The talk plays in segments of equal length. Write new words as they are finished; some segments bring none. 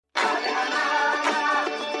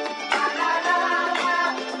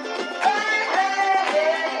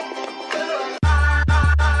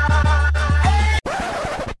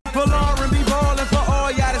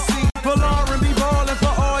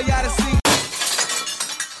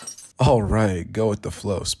All right, go with the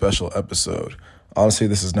flow. Special episode. Honestly,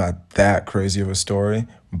 this is not that crazy of a story,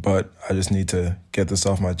 but I just need to get this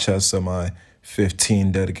off my chest so my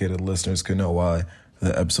 15 dedicated listeners can know why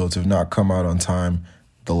the episodes have not come out on time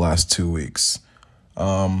the last 2 weeks.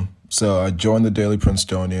 So I joined the Daily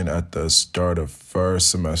Princetonian at the start of first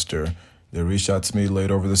semester. They reached out to me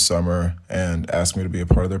late over the summer and asked me to be a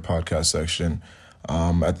part of their podcast section.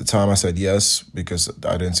 At the time, I said yes because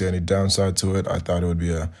I didn't see any downside to it. I thought it would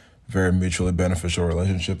be a very mutually beneficial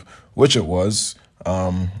relationship, which it was.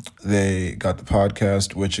 They got the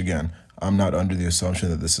podcast, which again, I'm not under the assumption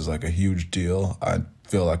that this is like a huge deal. I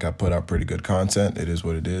feel like I put out pretty good content. It is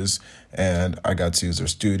what it is. And I got to use their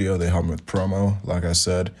studio. They helped me with promo. Like I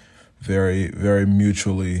said, very, very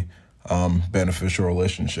mutually beneficial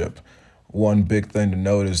relationship. One big thing to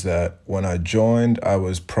note is that when I joined, I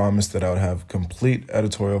was promised that I would have complete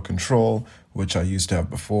editorial control, which I used to have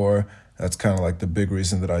before. That's kind of like the big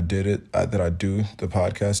reason that I did it, that I do the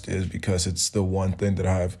podcast, is because it's the one thing that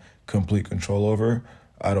I have complete control over.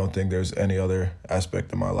 I don't think there's any other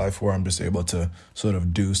aspect of my life where I'm just able to sort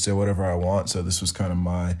of say whatever I want. So this was kind of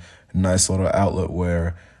my nice little outlet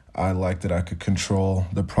where I liked that I could control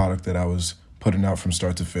the product that I was putting out from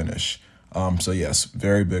start to finish. So yes,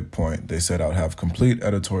 very big point. They said I would have complete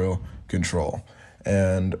editorial control.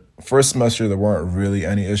 And first semester, there weren't really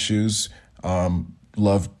any issues.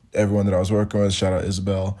 Loved everyone that I was working with. Shout out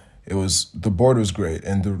Isabel. The board was great.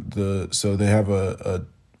 And so they have a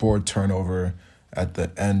board turnover at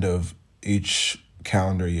the end of each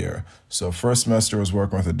calendar year. So first semester was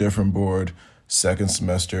working with a different board. Second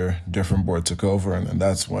semester, different board took over. And then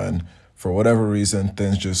that's when, for whatever reason,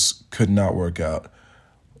 things just could not work out.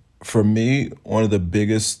 For me, one of the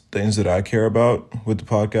biggest things that I care about with the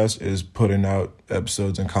podcast is putting out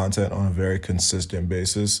episodes and content on a very consistent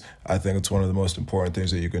basis. I think it's one of the most important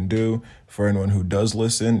things that you can do. For anyone who does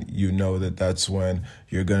listen, you know that that's when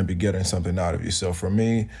you're going to be getting something out of you. So for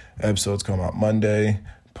me, episodes come out Monday,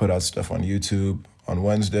 put out stuff on YouTube on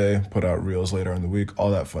Wednesday, put out reels later in the week,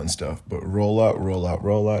 all that fun stuff. But roll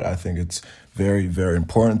out. I think it's very, very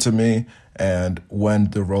important to me. And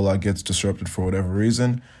when the rollout gets disrupted for whatever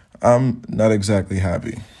reason, I'm not exactly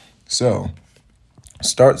happy. So,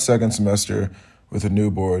 start second semester with a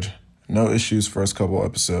new board, no issues first couple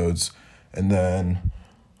episodes, and then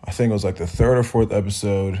I think it was like the third or fourth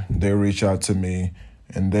episode, they reach out to me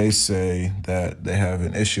and they say that they have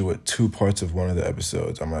an issue with two parts of one of the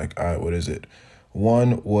episodes. I'm like, all right, what is it?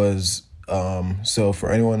 One was, so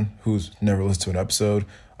for anyone who's never listened to an episode,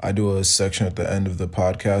 I do a section at the end of the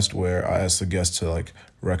podcast where I ask the guests to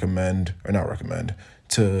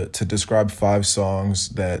to describe 5 songs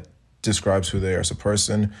that describes who they are as a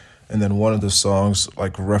person. And then one of the songs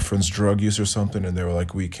referenced drug use or something. And they were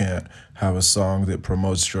like, we can't have a song that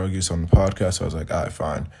promotes drug use on the podcast. So I was like, all right,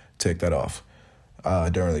 fine, take that off.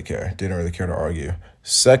 Didn't really care to argue.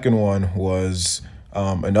 Second one was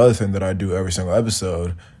another thing that I do every single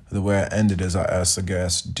episode. The way I ended is I asked the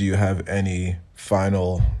guest, do you have any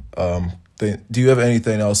final do you have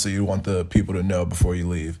anything else that you want the people to know before you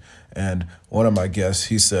leave? And one of my guests,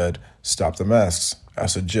 he said, stop the masks.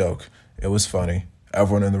 That's a joke. It was funny.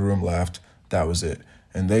 Everyone in the room laughed. That was it.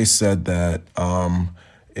 And they said that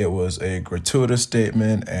it was a gratuitous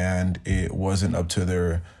statement and it wasn't up to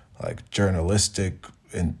their journalistic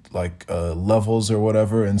and levels or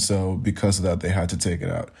whatever. And so because of that, they had to take it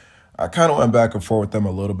out. I kind of went back and forth with them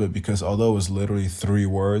a little bit because although it was literally 3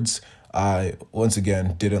 words, I, once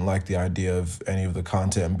again, didn't like the idea of any of the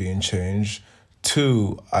content being changed.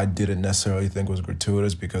 2, I didn't necessarily think was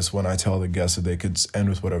gratuitous because when I tell the guests that they could end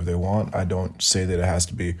with whatever they want, I don't say that it has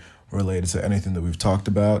to be related to anything that we've talked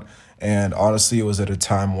about. And honestly, it was at a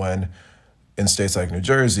time when in states like New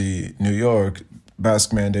Jersey, New York,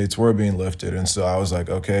 mask mandates were being lifted. And so I was like,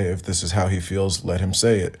 okay, if this is how he feels, let him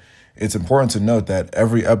say it. It's important to note that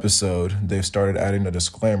every episode they've started adding a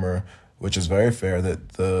disclaimer, which is very fair, that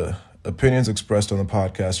the opinions expressed on the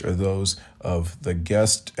podcast are those of the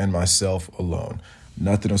guest and myself alone.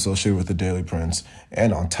 Nothing associated with the Daily Prince.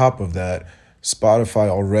 And on top of that, Spotify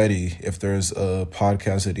already, if there's a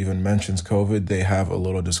podcast that even mentions COVID, they have a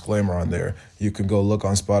little disclaimer on there. You can go look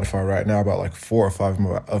on Spotify right now, about 4 or 5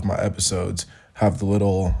 of my episodes have the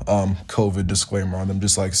little COVID disclaimer on them,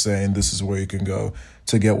 just saying this is where you can go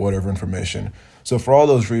to get whatever information. So for all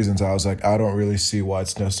those reasons, I was like, I don't really see why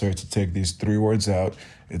it's necessary to take these 3 words out.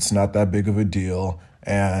 It's not that big of a deal.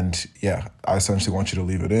 And yeah, I essentially want you to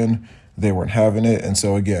leave it in. They weren't having it. And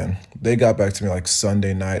so again, they got back to me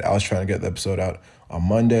Sunday night. I was trying to get the episode out on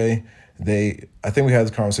Monday. I think we had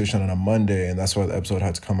this conversation on a Monday, and that's why the episode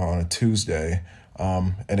had to come out on a Tuesday.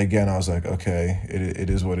 And again, I was like, okay, it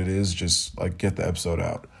is what it is. Just get the episode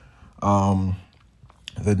out.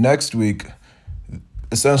 The next week,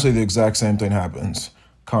 essentially the exact same thing happens.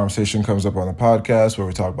 Conversation comes up on the podcast where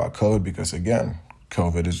we talk about COVID because, again,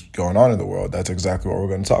 COVID is going on in the world. That's exactly what we're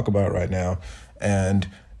going to talk about right now. And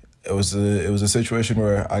it was a situation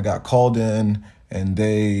where I got called in, and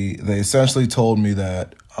they essentially told me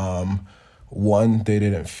that one, they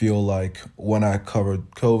didn't feel like when I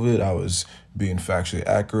covered COVID, I was being factually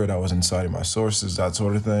accurate. I wasn't citing my sources, that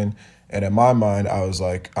sort of thing. And in my mind, I was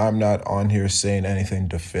like, I'm not on here saying anything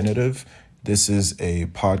definitive. This is a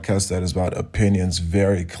podcast that is about opinions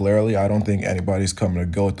very clearly. I don't think anybody's coming to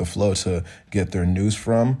go with the flow to get their news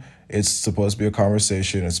from. It's supposed to be a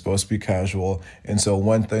conversation. It's supposed to be casual. And so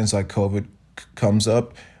when things like COVID comes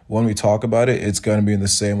up, when we talk about it, it's going to be in the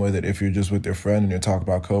same way that if you're just with your friend and you're talking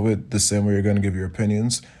about COVID, the same way you're going to give your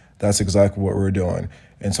opinions. That's exactly what we're doing.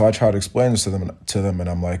 And so I try to explain this to them, and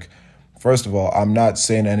I'm like, first of all, I'm not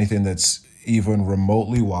saying anything that's even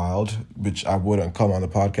remotely wild, which I wouldn't come on the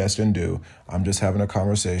podcast and do. I'm just having a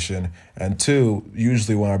conversation. And two,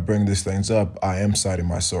 usually when I bring these things up, I am citing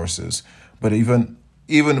my sources. But even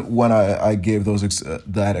when I gave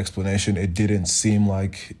that explanation, it didn't seem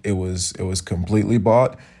like it was completely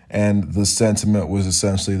bought. And the sentiment was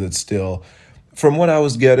essentially that still, from what I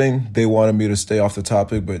was getting, they wanted me to stay off the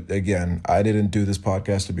topic. But again, I didn't do this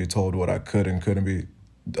podcast to be told what I could and couldn't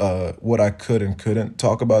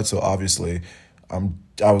talk about. So obviously,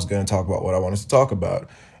 I was going to talk about what I wanted to talk about.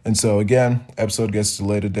 And so again, episode gets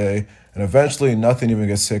delayed a day, and eventually nothing even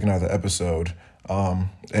gets taken out of the episode.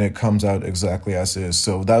 And it comes out exactly as is.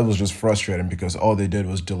 So that was just frustrating because all they did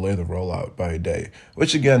was delay the rollout by a day,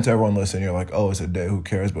 which again, to everyone listening, you're like, oh, it's a day, who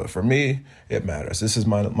cares? But for me, it matters. This is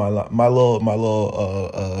my little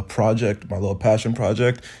project, my little passion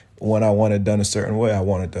project. When I want it done a certain way, I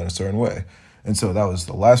want it done a certain way. And so that was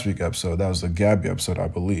the last week episode. That was the Gabby episode, I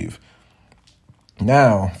believe.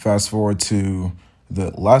 Now, fast forward to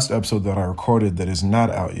the last episode that I recorded that is not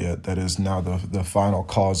out yet, that is now the final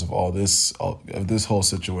cause of all this, of this whole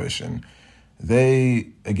situation.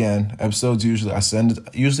 Episodes usually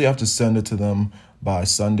usually have to send it to them by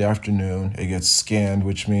Sunday afternoon. It gets scanned,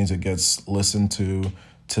 which means it gets listened to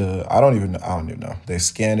I don't even know. They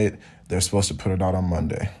scan it. They're supposed to put it out on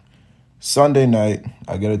Monday. Sunday night,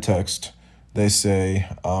 I get a text. They say,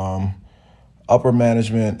 upper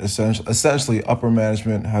management, essentially upper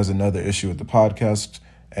management has another issue with the podcast,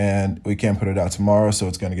 and we can't put it out tomorrow, so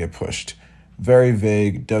it's going to get pushed. Very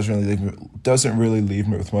vague, doesn't really leave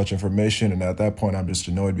me with much information, and at that point, I'm just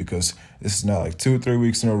annoyed because this is now like 2 or 3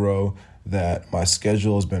 weeks in a row that my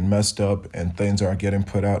schedule has been messed up and things aren't getting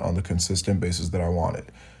put out on the consistent basis that I wanted.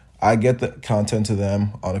 I get the content to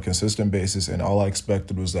them on a consistent basis, and all I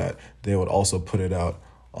expected was that they would also put it out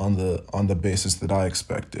on the basis that I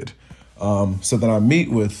expected. So then I meet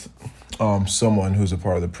with someone who's a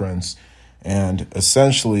part of the Prince, and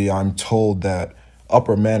essentially I'm told that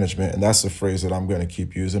upper management, and that's the phrase that I'm going to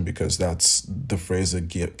keep using because that's the phrase that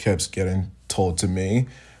keeps getting told to me,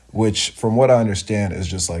 which from what I understand is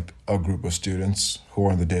just like a group of students who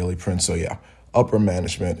are in the Daily Prince. So yeah, upper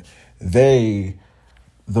management, the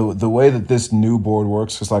way that this new board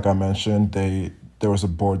works, because like I mentioned, there was a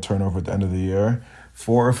board turnover at the end of the year.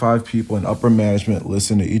 4 or 5 people in upper management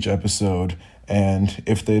listen to each episode, and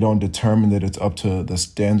if they don't determine that it's up to the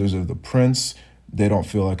standards of the Prince, they don't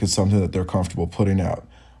feel like it's something that they're comfortable putting out.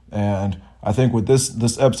 And I think with this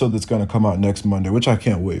episode that's going to come out next Monday, which I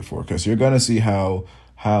can't wait for, because you're going to see how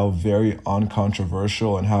very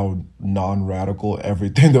uncontroversial and how non-radical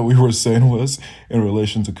everything that we were saying was in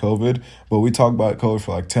relation to COVID. But we talked about COVID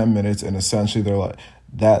for like 10 minutes, and essentially they're like,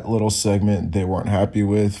 that little segment they weren't happy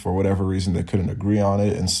with for whatever reason. They couldn't agree on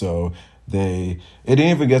it, and so it didn't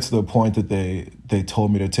even get to the point that they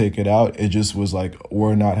told me to take it out. It just was like,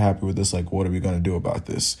 we're not happy with this. Like, what are we going to do about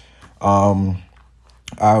this? I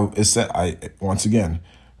once again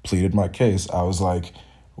pleaded my case. I was like,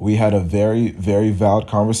 we had a very, very valid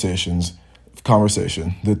conversation.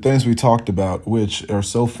 The things we talked about, which are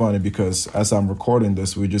so funny because as I'm recording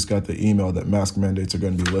this, we just got the email that mask mandates are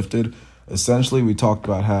going to be lifted. Essentially, we talked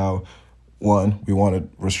about how, 1, we wanted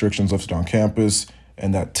restrictions lifted on campus,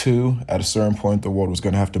 and that 2, at a certain point, the world was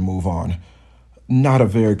going to have to move on. Not a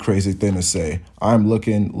very crazy thing to say. I'm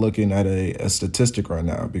looking at a statistic right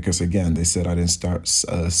now because, again, they said I didn't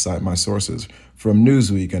cite my sources from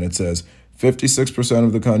Newsweek, and it says 56%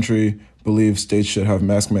 of the country believe states should have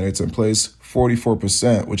mask mandates in place.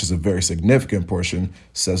 44%, which is a very significant portion,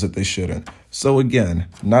 says that they shouldn't. So again,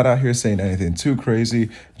 not out here saying anything too crazy,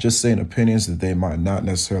 just saying opinions that they might not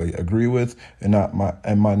necessarily agree with and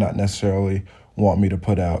might not necessarily want me to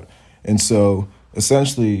put out. And so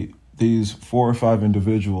essentially, these 4 or 5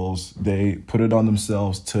 individuals, they put it on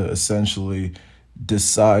themselves to essentially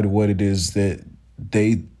decide what it is that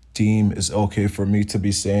they deem is okay for me to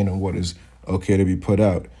be saying and what is okay to be put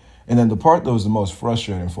out. And then the part that was the most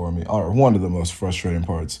frustrating for me, or one of the most frustrating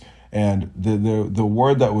parts, and the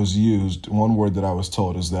word that was used, one word that I was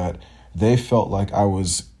told, is that they felt like I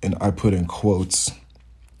was, and I put in quotes,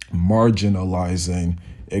 marginalizing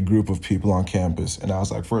a group of people on campus. And I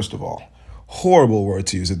was like, first of all, horrible word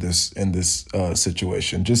to use in this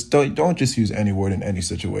situation. Just don't just use any word in any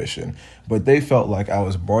situation. But they felt like I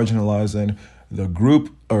was marginalizing the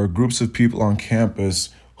group or groups of people on campus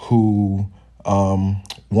who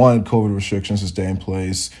wanted COVID restrictions to stay in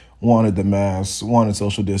place, wanted the masks, wanted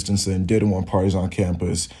social distancing, didn't want parties on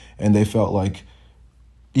campus, and they felt like,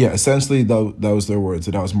 yeah, essentially that was their words,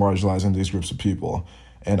 that I was marginalizing these groups of people.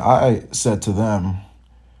 And I said to them,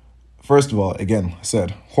 first of all, again, I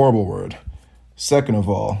said, horrible word. Second of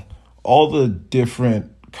all the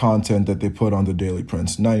different content that they put on the Daily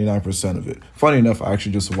Prince, 99% of it. Funny enough, I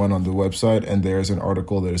actually just went on the website and there's an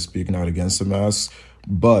article that is speaking out against the masks.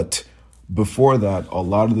 But before that, a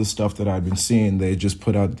lot of the stuff that I'd been seeing, they just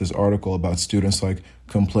put out this article about students like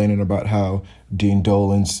complaining about how Dean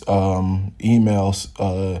Dolan's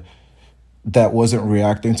emails that wasn't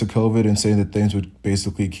reacting to COVID and saying that things would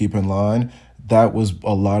basically keep in line. That was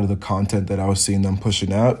a lot of the content that I was seeing them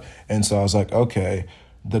pushing out. And so I was like, okay,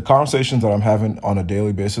 the conversations that I'm having on a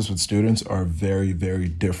daily basis with students are very, very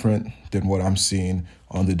different than what I'm seeing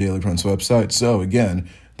on the Daily Prince website. So again,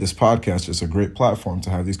 this podcast is a great platform to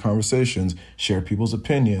have these conversations, share people's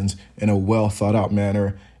opinions in a well thought out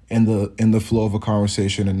manner, in the flow of a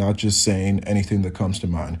conversation, and not just saying anything that comes to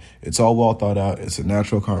mind. It's all well thought out. It's a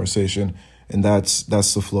natural conversation, and that's the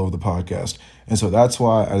flow of the podcast. And so that's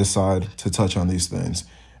why I decided to touch on these things.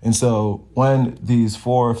 And so when these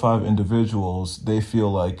 4 or 5 individuals, they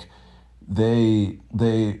feel like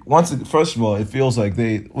first of all, it feels like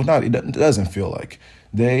it doesn't feel like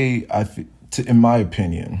in my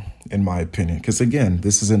opinion, because again,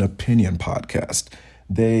 this is an opinion podcast,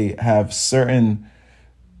 they have certain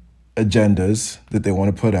agendas that they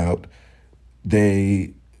want to put out.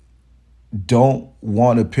 They don't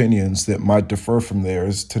want opinions that might differ from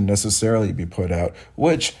theirs to necessarily be put out,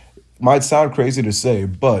 which might sound crazy to say,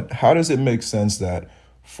 but how does it make sense that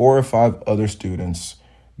 4 or 5 other students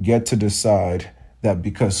get to decide that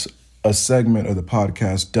because a segment of the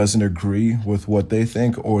podcast doesn't agree with what they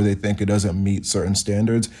think, or they think it doesn't meet certain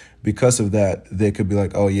standards, because of that, they could be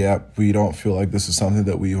like, oh yeah, we don't feel like this is something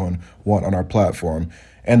that we want on our platform.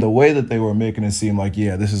 And the way that they were making it seem like,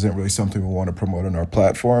 yeah, this isn't really something we want to promote on our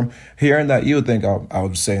platform, hearing that, you would think I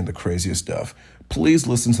was saying the craziest stuff. Please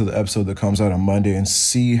listen to the episode that comes out on Monday and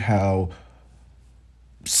see how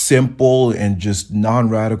simple and just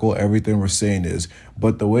non-radical everything we're saying is.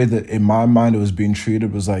 But the way that in my mind it was being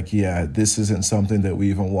treated was like, yeah, this isn't something that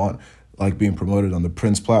we even want like being promoted on the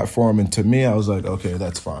Prince platform. And to me, I was like, okay,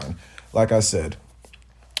 that's fine. Like I said,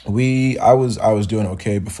 I was doing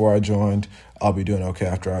okay before I joined. I'll be doing okay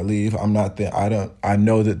after I leave. I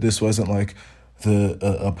know that this wasn't like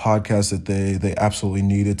a podcast that they absolutely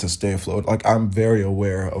needed to stay afloat. Like, I'm very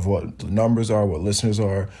aware of what the numbers are, what listeners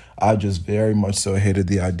are. I just very much so hated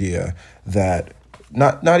the idea that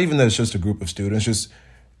not even that it's just a group of students, just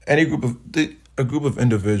a group of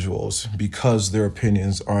individuals, because their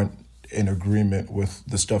opinions aren't in agreement with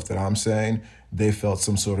the stuff that I'm saying, they felt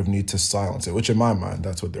some sort of need to silence it, which in my mind,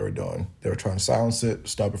 that's what they were doing. They were trying to silence it,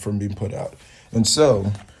 stop it from being put out. And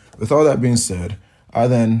so, with all that being said, I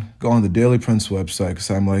then go on the Daily Prince website because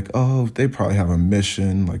I'm like, oh, they probably have a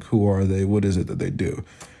mission. Like, who are they? What is it that they do?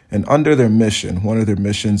 And under their mission, one of their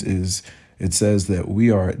missions is, it says that we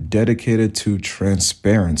are dedicated to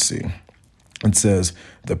transparency. It says,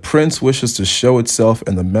 the Prince wishes to show itself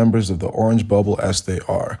and the members of the Orange Bubble as they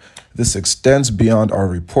are. This extends beyond our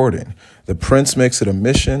reporting. The Prince makes it a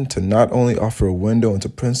mission to not only offer a window into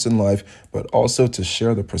Princeton life, but also to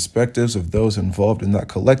share the perspectives of those involved in that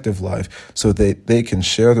collective life so that they can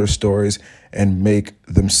share their stories and make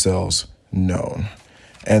themselves known.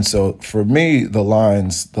 And so for me, the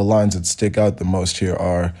lines that stick out the most here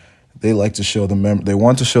are, they want to show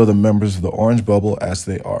the members of the Orange Bubble as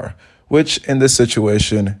they are, which in this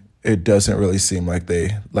situation, it doesn't really seem like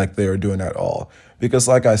they are doing at all. Because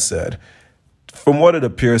like I said, from what it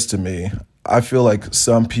appears to me, I feel like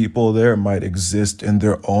some people there might exist in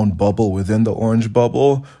their own bubble within the Orange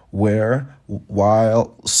Bubble, where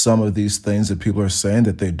while some of these things that people are saying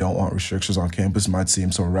that they don't want restrictions on campus might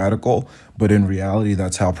seem so radical, but in reality,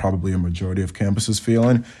 that's how probably a majority of campus is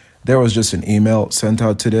feeling. There was just an email sent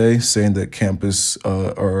out today saying that campus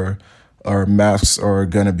or masks are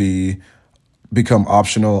going to be become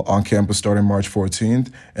optional on campus starting March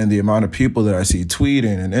 14th. And the amount of people that I see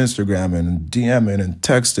tweeting and Instagram and DMing and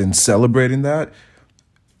texting celebrating that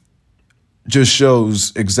just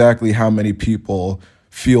shows exactly how many people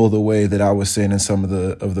feel the way that I was saying in some of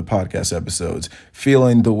the podcast episodes,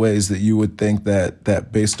 feeling the ways that you would think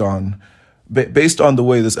that based on the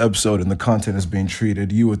way this episode and the content is being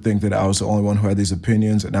treated, you would think that I was the only one who had these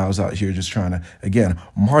opinions, and I was out here just trying to, again,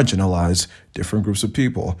 marginalize different groups of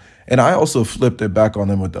people. And I also flipped it back on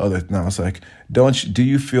them with the other thing. I was like, do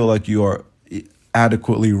you feel like you are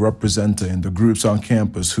adequately representing the groups on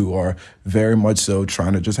campus who are very much so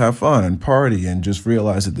trying to just have fun and party and just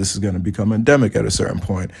realize that this is going to become endemic at a certain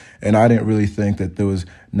point? And I didn't really think that there was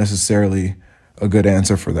necessarily a good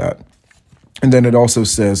answer for that. And then it also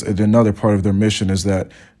says that another part of their mission is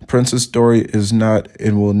that Prince's story is not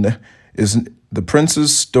and will Princeton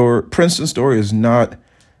story is not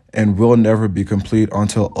and will never be complete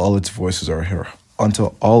until all its voices are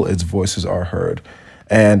heard.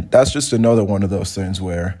 And that's just another one of those things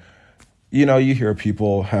where, you hear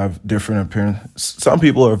people have different opinions. Some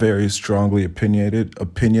people are very strongly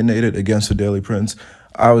opinionated against the Daily Prince.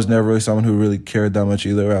 I was never really someone who really cared that much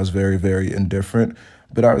either. I was very, very indifferent.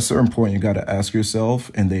 But at a certain point, you got to ask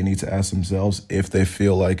yourself, and they need to ask themselves, if they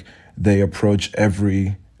feel like they approach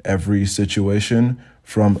every situation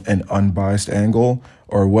from an unbiased angle,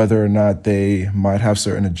 or whether or not they might have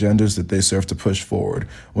certain agendas that they serve to push forward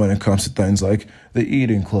when it comes to things like the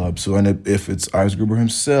eating club. So if it's Ives Gruber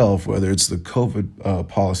himself, whether it's the COVID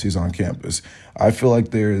policies on campus, I feel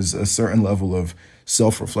like there is a certain level of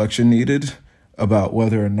self-reflection needed about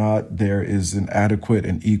whether or not there is an adequate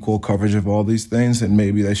and equal coverage of all these things. And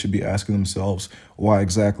maybe they should be asking themselves, why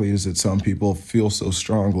exactly is it some people feel so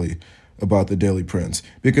strongly about the Daily Prince?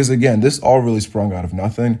 Because again, this all really sprung out of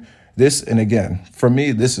nothing. And again, for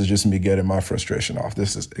me, this is just me getting my frustration off.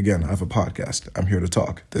 This is, again, I have a podcast. I'm here to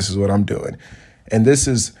talk. This is what I'm doing. And this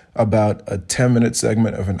is about a 10-minute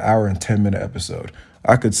segment of an hour and 10-minute episode.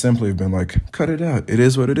 I could simply have been like, cut it out. It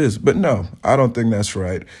is what it is. But no, I don't think that's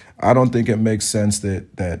right. I don't think it makes sense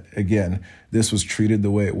that again, this was treated the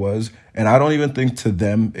way it was. And I don't even think to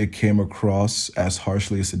them it came across as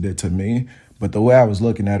harshly as it did to me. But the way I was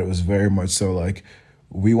looking at it was very much so like,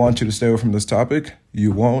 we want you to stay away from this topic.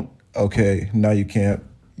 You won't. Okay, now you can't.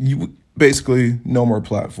 You basically no more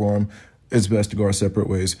platform. It's best to go our separate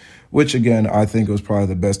ways, which again, I think it was probably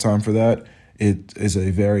the best time for that. It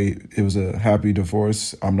was a happy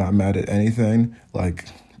divorce. I'm not mad at anything. Like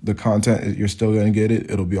the content, you're still going to get it.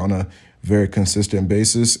 It'll be on a very consistent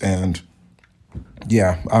basis. And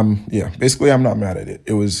basically I'm not mad at it.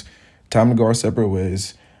 It was time to go our separate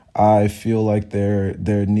ways. I feel like there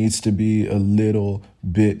needs to be a little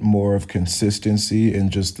bit more of consistency in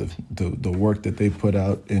just the work that they put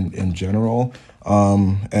out in general.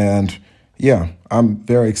 I'm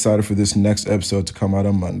very excited for this next episode to come out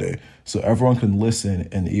on Monday, so everyone can listen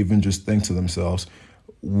and even just think to themselves,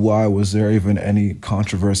 why was there even any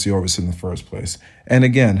controversy over this in the first place? And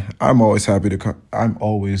again, I'm always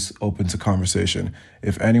open to conversation.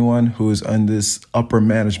 If anyone who is in this upper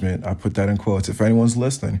management, I put that in quotes, if anyone's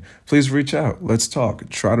listening, please reach out. Let's talk.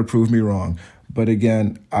 Try to prove me wrong. But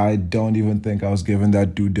again, I don't even think I was given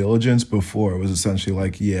that due diligence before. It was essentially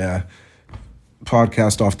like,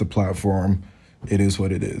 podcast off the platform. It is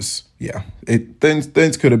what it is. Yeah,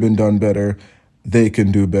 things could have been done better. They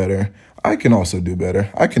can do better. I can also do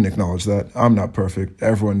better. I can acknowledge that. I'm not perfect.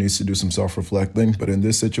 Everyone needs to do some self-reflecting. But in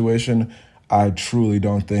this situation, I truly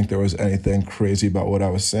don't think there was anything crazy about what I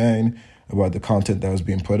was saying, about the content that was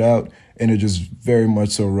being put out. And it just very much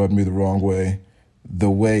so rubbed me the wrong way,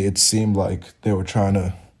 the way it seemed like they were trying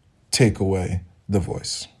to take away the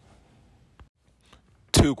voice.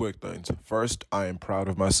 Two quick things. First, I am proud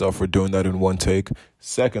of myself for doing that in one take.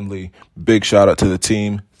 Secondly, big shout out to the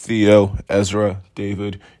team, Theo, Ezra,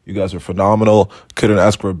 David. You guys are phenomenal. Couldn't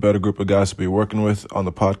ask for a better group of guys to be working with on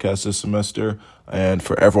the podcast this semester. And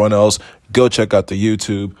for everyone else, go check out the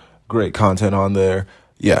YouTube. Great content on there.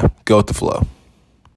 Yeah, go with the flow.